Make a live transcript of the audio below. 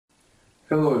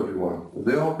Hello everyone,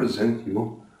 today I'll present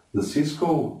you the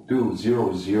Cisco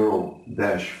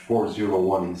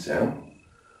 200-401 exam,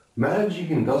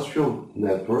 Managing Industrial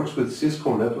Networks with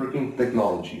Cisco Networking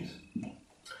Technologies.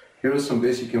 Here is some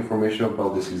basic information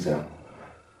about this exam.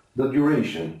 The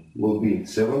duration will be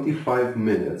 75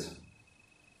 minutes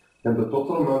and the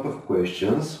total amount of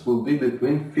questions will be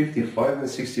between 55 and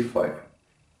 65.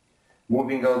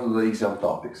 Moving on to the exam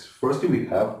topics. Firstly, we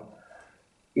have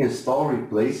install,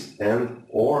 replace, and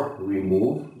or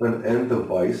remove an end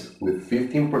device with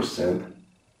 15%.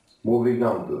 Moving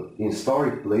on to install,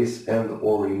 replace, and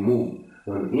or remove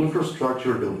an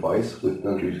infrastructure device with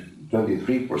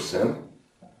 23%.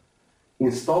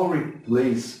 Install,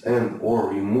 replace, and or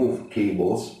remove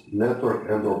cables, network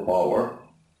and or power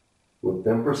with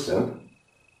 10%.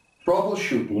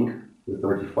 Troubleshooting with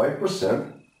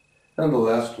 35%. And the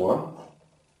last one,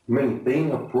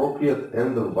 maintain appropriate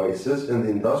end devices and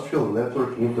industrial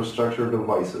network infrastructure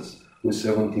devices with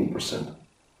 17%.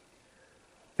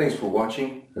 Thanks for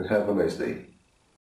watching and have a nice day.